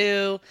needed to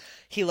do.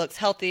 He looks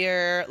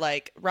healthier.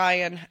 Like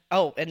Ryan.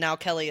 Oh, and now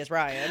Kelly is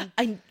Ryan.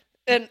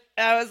 And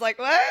I was like,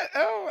 what?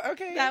 Oh,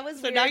 okay. That was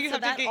so weird. now you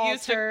have to get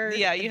used to.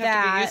 Yeah, you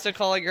have to get used to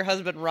calling your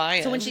husband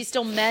Ryan. So when she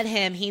still met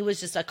him, he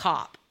was just a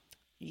cop.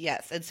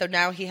 Yes, and so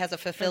now he has a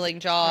fulfilling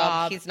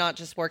job. He's not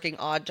just working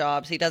odd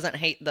jobs. He doesn't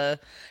hate the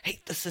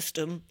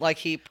system like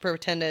he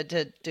pretended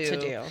to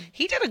do.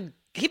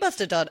 He must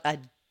have done a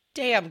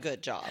damn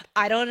good job.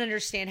 I don't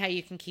understand how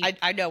you can keep.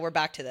 I know we're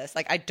back to this.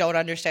 Like I don't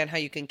understand how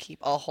you can keep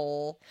a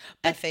whole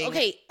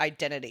effing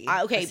identity.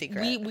 Okay, a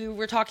secret. We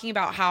were talking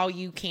about how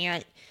you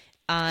can't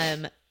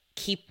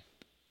keep,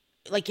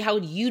 like, how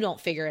you don't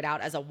figure it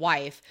out as a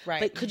wife,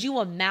 right? But could you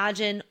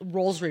imagine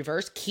roles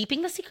reverse,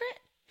 keeping the secret?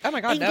 Oh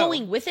my god, and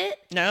going with it?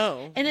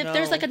 No. And if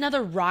there's like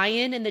another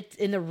Ryan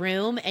in the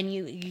room, and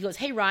he goes,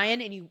 "Hey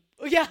Ryan," and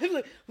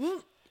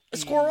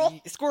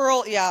squirrel,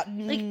 yeah.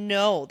 Like,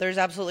 no, there's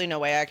absolutely no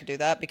way I could do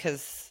that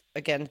because.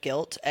 Again,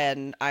 guilt,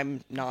 and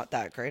I'm not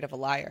that great of a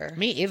liar.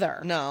 Me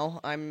either. No,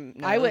 I'm.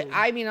 No.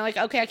 I mean, like,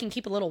 okay, I can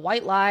keep a little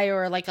white lie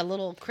or like a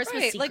little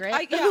Christmas secret.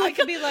 Like, I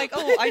could be like,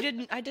 oh, I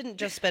didn't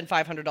just spend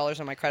 $500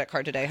 on my credit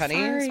card today, honey.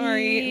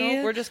 Sorry.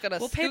 No, we're just gonna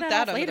scoop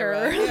that under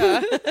later.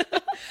 Yeah.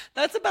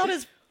 That's about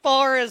as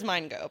far as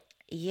mine go.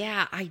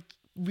 Yeah, I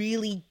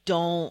really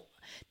don't.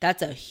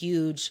 That's a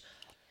huge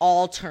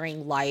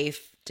altering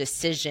life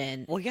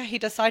decision. Well, yeah, he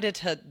decided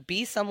to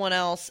be someone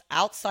else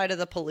outside of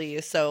the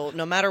police. So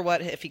no matter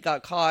what, if he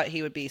got caught,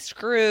 he would be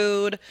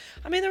screwed.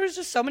 I mean, there was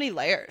just so many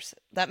layers.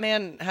 That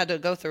man had to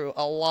go through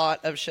a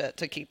lot of shit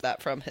to keep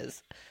that from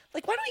his.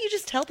 Like, why don't you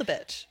just tell the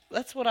bitch?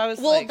 That's what I was.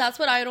 Well, that's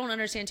what I don't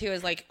understand too.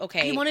 Is like,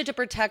 okay, he wanted to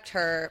protect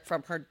her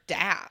from her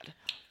dad.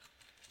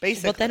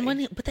 Basically. But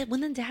then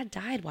when the dad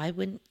died, why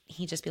wouldn't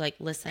he just be like,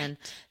 listen,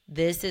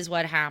 this is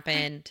what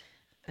happened?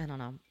 I don't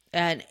know.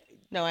 And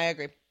no, I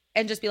agree.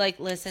 And just be like,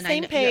 listen,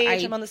 I'm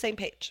on the same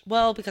page.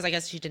 Well, because I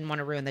guess she didn't want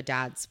to ruin the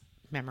dad's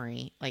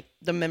memory, like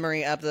the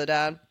memory of the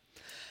dad.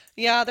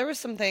 Yeah, there were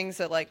some things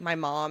that, like, my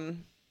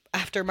mom,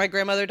 after my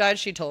grandmother died,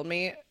 she told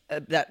me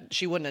that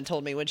she wouldn't have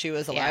told me when she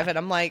was alive. Yeah. And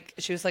I'm like,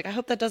 she was like, I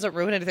hope that doesn't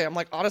ruin anything. I'm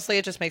like, honestly,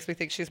 it just makes me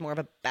think she's more of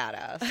a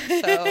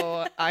badass.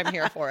 So I'm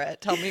here for it.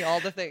 Tell me all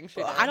the things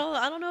she did. I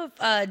don't know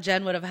if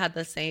Jen would have had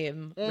the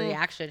same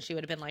reaction. She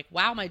would have been like,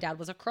 wow, my dad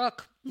was a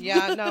crook.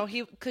 Yeah, no,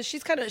 because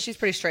she's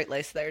pretty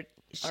straight-laced there.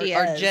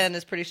 Our Jen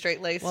is pretty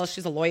straight-laced. Well,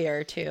 she's a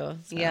lawyer too.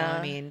 So, yeah,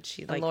 I mean,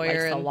 she like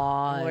likes the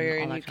law and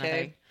all that kind of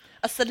thing.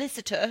 A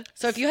solicitor.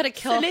 So if you had to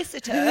kill if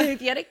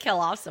you had to kill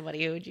off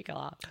somebody, who would you kill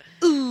off?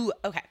 Ooh,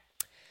 okay.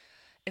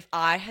 If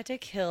I had to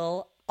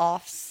kill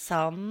off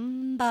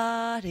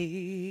somebody,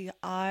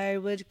 I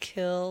would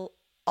kill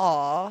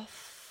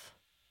off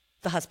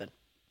the husband.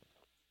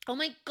 Oh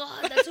my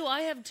god, that's who I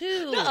have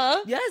too.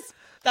 Yes.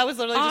 That was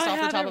literally just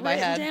off the top of my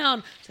head.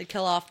 Down to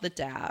kill off the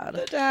dad.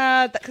 The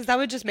dad, because that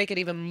would just make it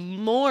even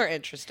more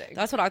interesting.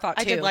 That's what I thought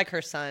too. I did like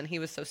her son. He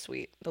was so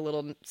sweet. The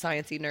little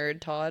sciencey nerd,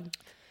 Todd.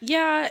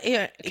 Yeah,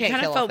 it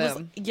kind of felt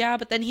him. Yeah,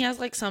 but then he has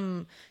like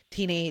some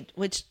teenage,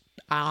 which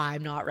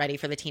I'm not ready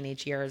for the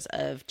teenage years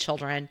of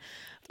children.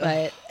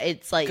 But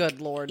it's like,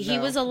 good Lord, he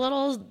was a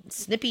little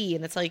snippy,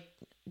 and it's like,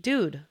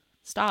 dude,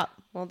 stop.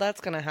 Well,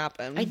 that's gonna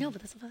happen. I know,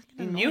 but that's fucking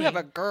annoying. You have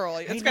a girl.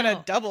 It's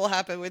gonna double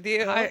happen with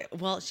you.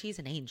 Well, she's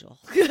an angel.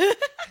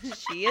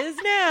 She is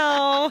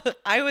now.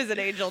 I was an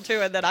angel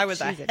too, and then I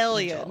was a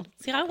hellion.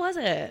 See, I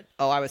wasn't.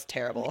 Oh, I was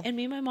terrible. And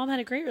me and my mom had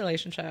a great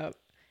relationship.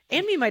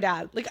 And me and my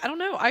dad. Like, I don't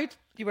know.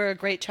 You were a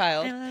great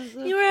child.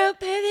 You were a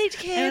perfect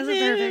kid. I was a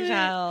perfect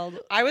child.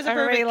 I was a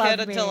perfect kid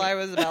until I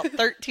was about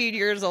 13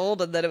 years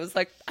old, and then it was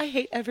like, I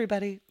hate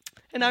everybody.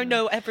 And I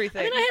know everything.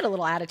 I mean, I had a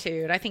little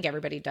attitude. I think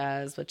everybody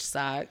does, which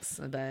sucks.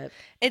 But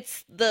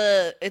it's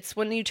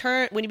when you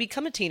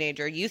become a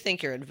teenager, you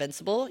think you're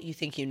invincible. You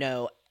think you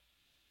know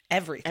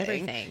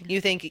everything. You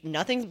think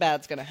nothing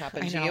bad's going to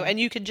happen to you, and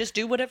you can just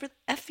do whatever the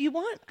F you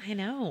want. I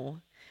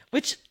know.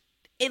 Which,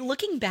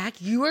 looking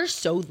back, you are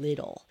so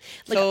little.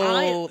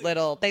 Like,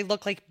 little. They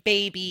look like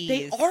babies.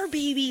 They are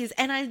babies.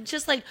 And I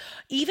just like,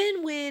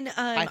 even when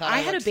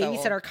I had a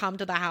babysitter come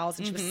to the house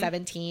and she was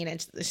 17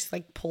 and she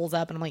like pulls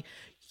up and I'm like,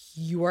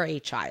 you are a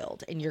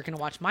child and you're going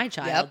to watch my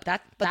child.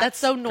 Yep. That's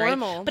so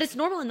normal. Great. But it's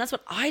normal. And that's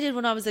what I did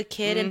when I was a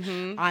kid.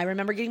 And I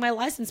remember getting my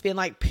license being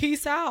like,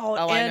 peace out.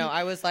 Oh, and I know.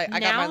 I was like, I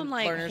got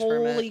my learner's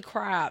permit. Holy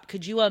crap.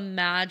 Could you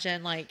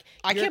imagine like,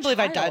 I can't believe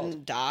I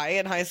didn't die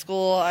in high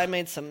school. I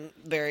made some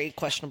very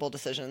questionable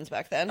decisions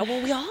back then. Oh,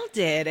 well, we all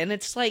did. And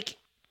it's like,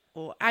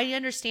 well, I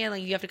understand,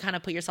 like, you have to kind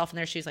of put yourself in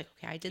their shoes. Like,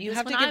 okay, I did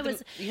this when I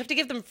was... You have to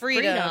give them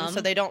freedom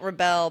so they don't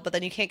rebel, but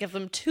then you can't give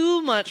them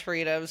too much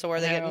freedom so where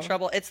they get in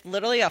trouble. It's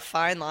literally a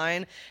fine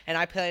line, and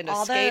I plan to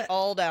skate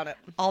all down it.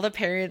 All the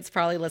parents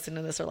probably listening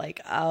to this are like,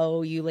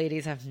 oh, you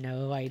ladies have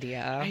no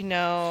idea. I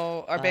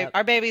know.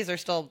 Our babies are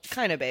still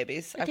kind of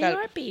babies. They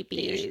are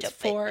babies,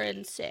 4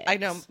 and 6. I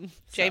know.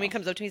 Jamie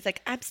comes up to me, he's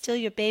like, I'm still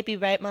your baby,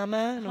 right,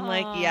 Mama? And I'm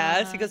like,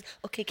 yes. He goes,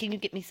 okay, can you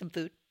get me some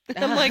food?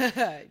 I'm like,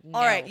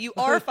 all right, you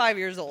are 5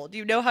 years old.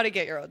 You know how to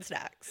get your own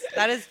snacks.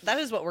 That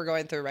is what we're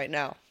going through right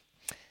now.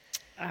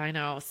 I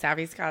know.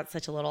 Savvy's got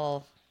such a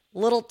little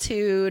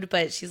tood,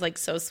 but she's like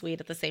so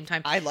sweet at the same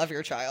time. I love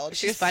your child.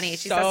 She's funny.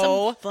 She's got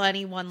some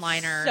funny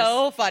one-liners.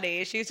 So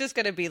funny. She's just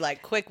going to be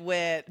like quick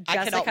wit.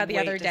 Jessica the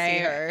other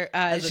day,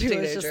 she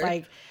was just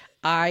like,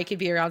 I could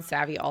be around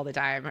Savvy all the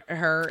time.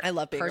 I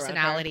love being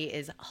personality around her.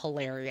 Is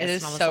hilarious. It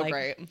is so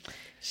great.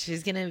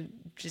 She's gonna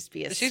just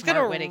be she's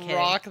gonna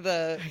rock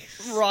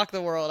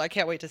the world. I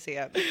can't wait to see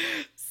it.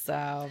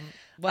 So,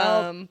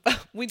 well,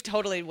 we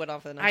totally went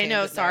off. I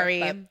know.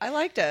 Sorry, I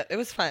liked it. It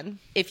was fun.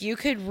 If you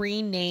could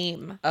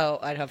rename,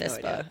 I'd have this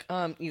no idea.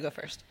 book. You go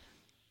first.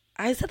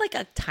 I said like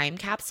a time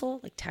capsule,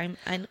 like time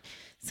and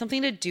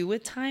something to do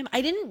with time.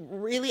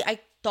 I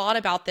thought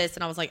about this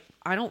and I was like,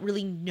 I don't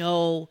really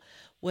know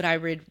what I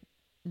would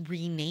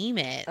rename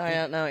it. I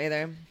don't know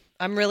either.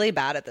 I'm really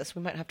bad at this.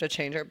 We might have to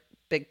change our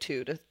big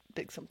 2 to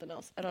big something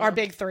else. I don't know. Our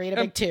big 3 to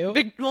big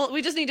 2. Well,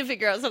 we just need to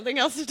figure out something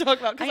else to talk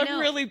about because I'm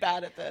really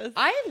bad at this.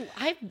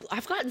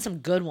 I've gotten some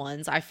good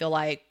ones, I feel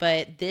like,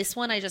 but this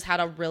one I just had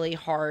a really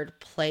hard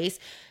place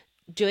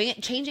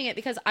changing it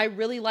because I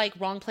really like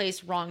Wrong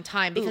Place, Wrong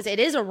Time because it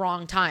is a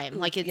wrong time.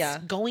 Like it's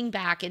going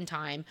back in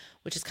time,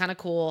 which is kind of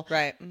cool.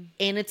 Right.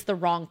 And it's the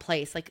wrong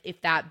place. Like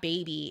if that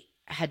baby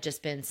had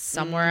just been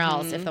somewhere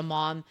else, if the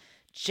mom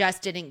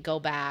just didn't go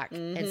back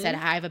and said,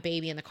 I have a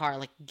baby in the car.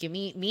 Like, give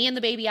me and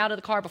the baby out of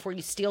the car before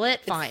you steal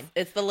it. Fine.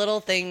 It's the little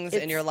things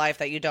in your life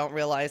that you don't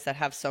realize that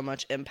have so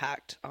much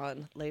impact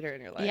on later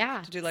in your life.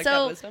 Yeah. Did you like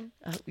that wisdom?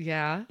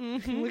 Yeah.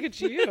 Look at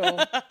you.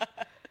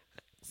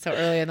 So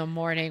early in the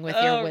morning with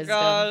your wisdom.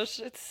 Oh, gosh.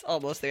 It's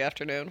almost the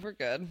afternoon. We're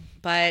good.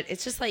 But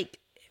it's just like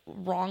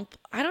wrong.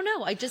 I don't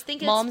know. I just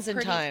think it's Mom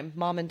and time.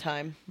 Mom and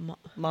time.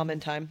 Mom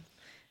and time.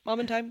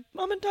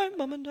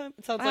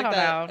 It sounds like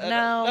that.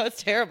 No,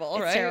 it's terrible,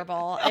 right? It's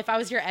terrible. If I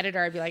was your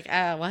editor, I'd be like,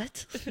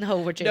 what? No,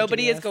 we're changing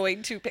Nobody this. is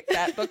going to pick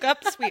that book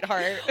up,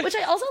 sweetheart. Which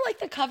I also like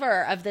the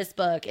cover of this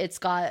book. It's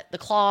got the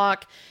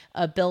clock,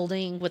 a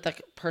building with a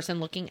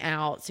person looking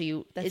out. So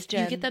you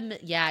get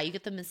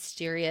the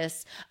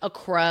mysterious, a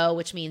crow,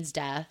 which means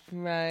death.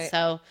 Right.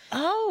 So.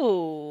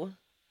 Oh.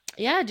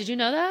 Yeah. Did you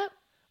know that?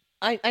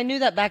 I knew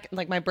that back,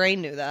 like my brain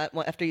knew that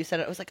after you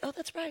said it. I was like, oh,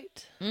 that's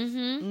right.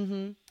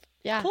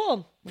 Yeah.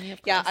 Cool.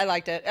 Yeah, I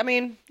liked it. I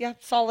mean, yeah,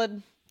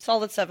 solid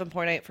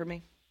 7.8 for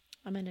me.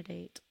 I'm in at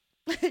 8.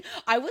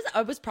 I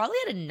was probably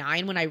at a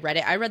 9 when I read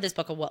it. I read this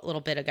book a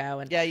little bit ago,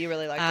 and yeah, you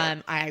really liked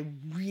it. I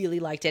really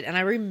liked it, and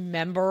I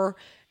remember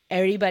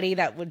everybody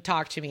that would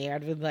talk to me,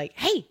 I'd be like,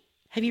 "Hey,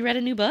 have you read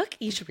a new book?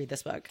 You should read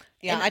this book."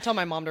 Yeah, and I told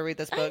my mom to read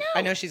this book.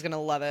 I know she's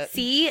gonna love it.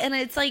 See, and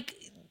it's like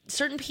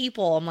certain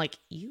people, I'm like,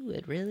 you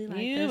would really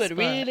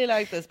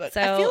like this book.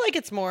 So I feel like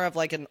it's more of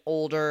like an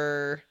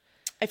older.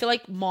 I feel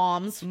like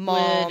moms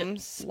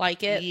would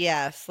like it.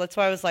 Yes. That's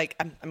why I was like,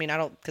 I mean, I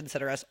don't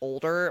consider us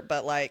older,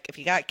 but like if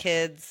you got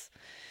kids,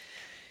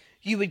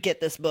 you would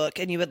get this book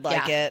and you would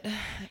like it. And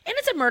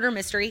it's a murder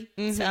mystery.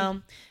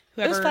 So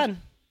it was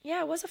fun.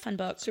 Yeah, it was a fun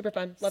book. Super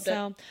fun. Loved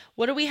it.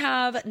 What do we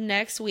have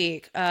next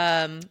week?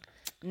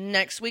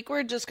 Next week,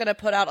 we're just going to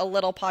put out a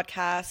little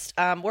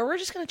podcast where we're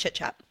just going to chit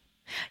chat.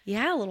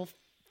 Yeah, a little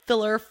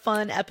filler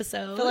fun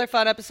episode.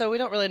 We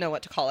don't really know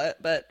what to call it,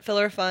 but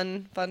filler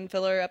fun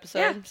filler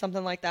episode,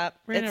 something like that.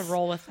 We're going to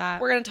roll with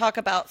that. We're going to talk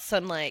about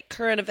some like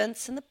current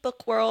events in the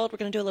book world. We're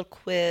going to do a little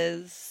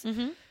quiz.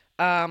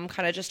 Kind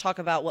of just talk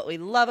about what we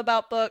love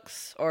about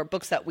books or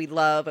books that we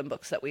love and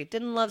books that we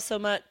didn't love so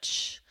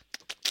much.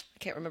 I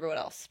can't remember what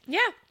else. Yeah.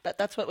 But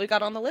that's what we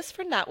got on the list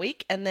for that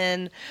week. And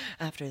then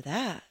after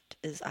that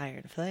is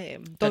Iron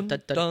Flame. Dun,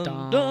 dun,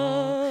 dun,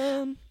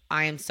 dun.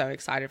 I am so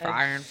excited for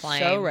Iron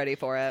Flame. So ready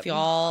for it. If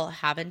y'all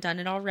haven't done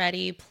it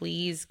already,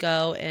 please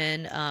go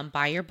and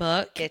buy your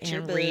book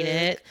and read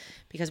it,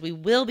 because we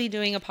will be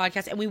doing a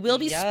podcast and we will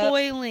be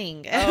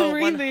spoiling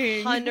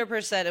everything.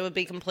 100%. It would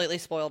be completely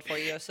spoiled for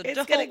you. So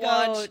it's going to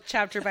go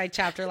chapter by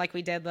chapter like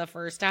we did the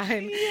first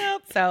time.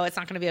 Yep. So it's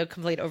not going to be a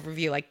complete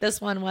overview like this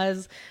one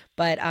was.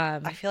 But I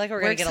feel like we're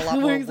going to get a lot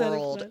more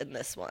world in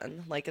this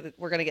one. Like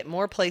we're going to get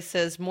more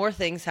places, more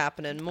things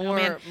happening,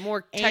 more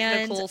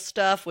technical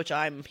stuff, which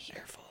I'm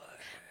here for.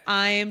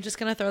 I'm just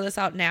going to throw this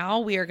out now.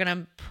 We are going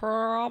to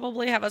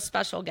probably have a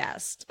special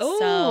guest.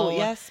 Oh,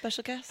 yes,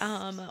 special guest.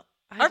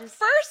 Our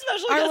first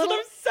special guest, and I'm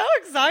so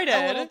excited.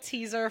 A little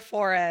teaser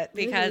for it,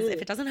 because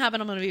if it doesn't happen,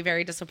 I'm going to be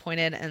very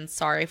disappointed and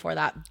sorry for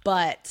that.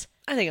 But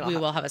I think we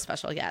will have a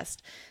special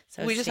guest.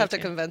 So we just have to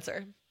convince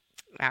her.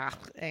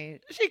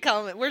 She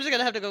come. We're just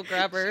gonna have to go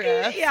grab her.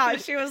 Yeah,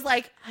 she was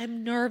like,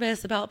 "I'm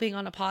nervous about being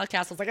on a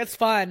podcast." I was like, "It's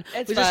fun.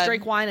 We just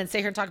drink wine and sit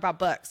here and talk about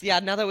books." Yeah,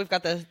 now that we've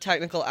got the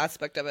technical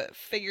aspect of it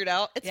figured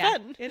out, it's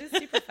fun. It is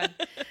super fun.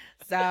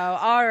 So,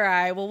 all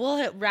right. Well,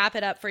 we'll wrap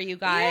it up for you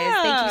guys.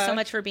 Yeah. Thank you so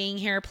much for being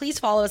here. Please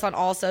follow us on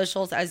all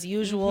socials as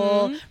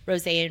usual.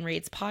 Rose and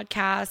Reads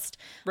podcast.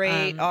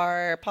 Rate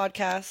our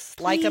podcast.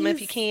 Please. Like them if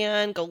you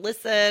can. Go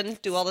listen.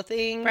 Do all the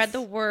things. Spread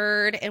the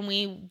word. And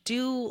we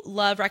do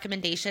love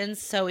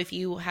recommendations. So if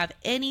you have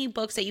any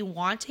books that you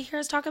want to hear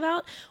us talk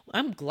about,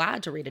 I'm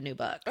glad to read a new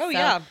book. Oh,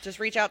 yeah.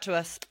 Just reach out to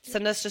us.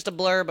 Send us just a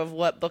blurb of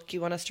what book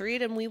you want us to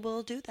read, and we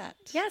will do that.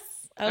 Yes.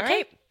 Okay. All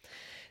right.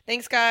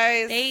 Thanks,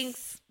 guys.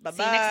 Thanks. Bye-bye.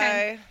 See you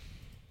next time.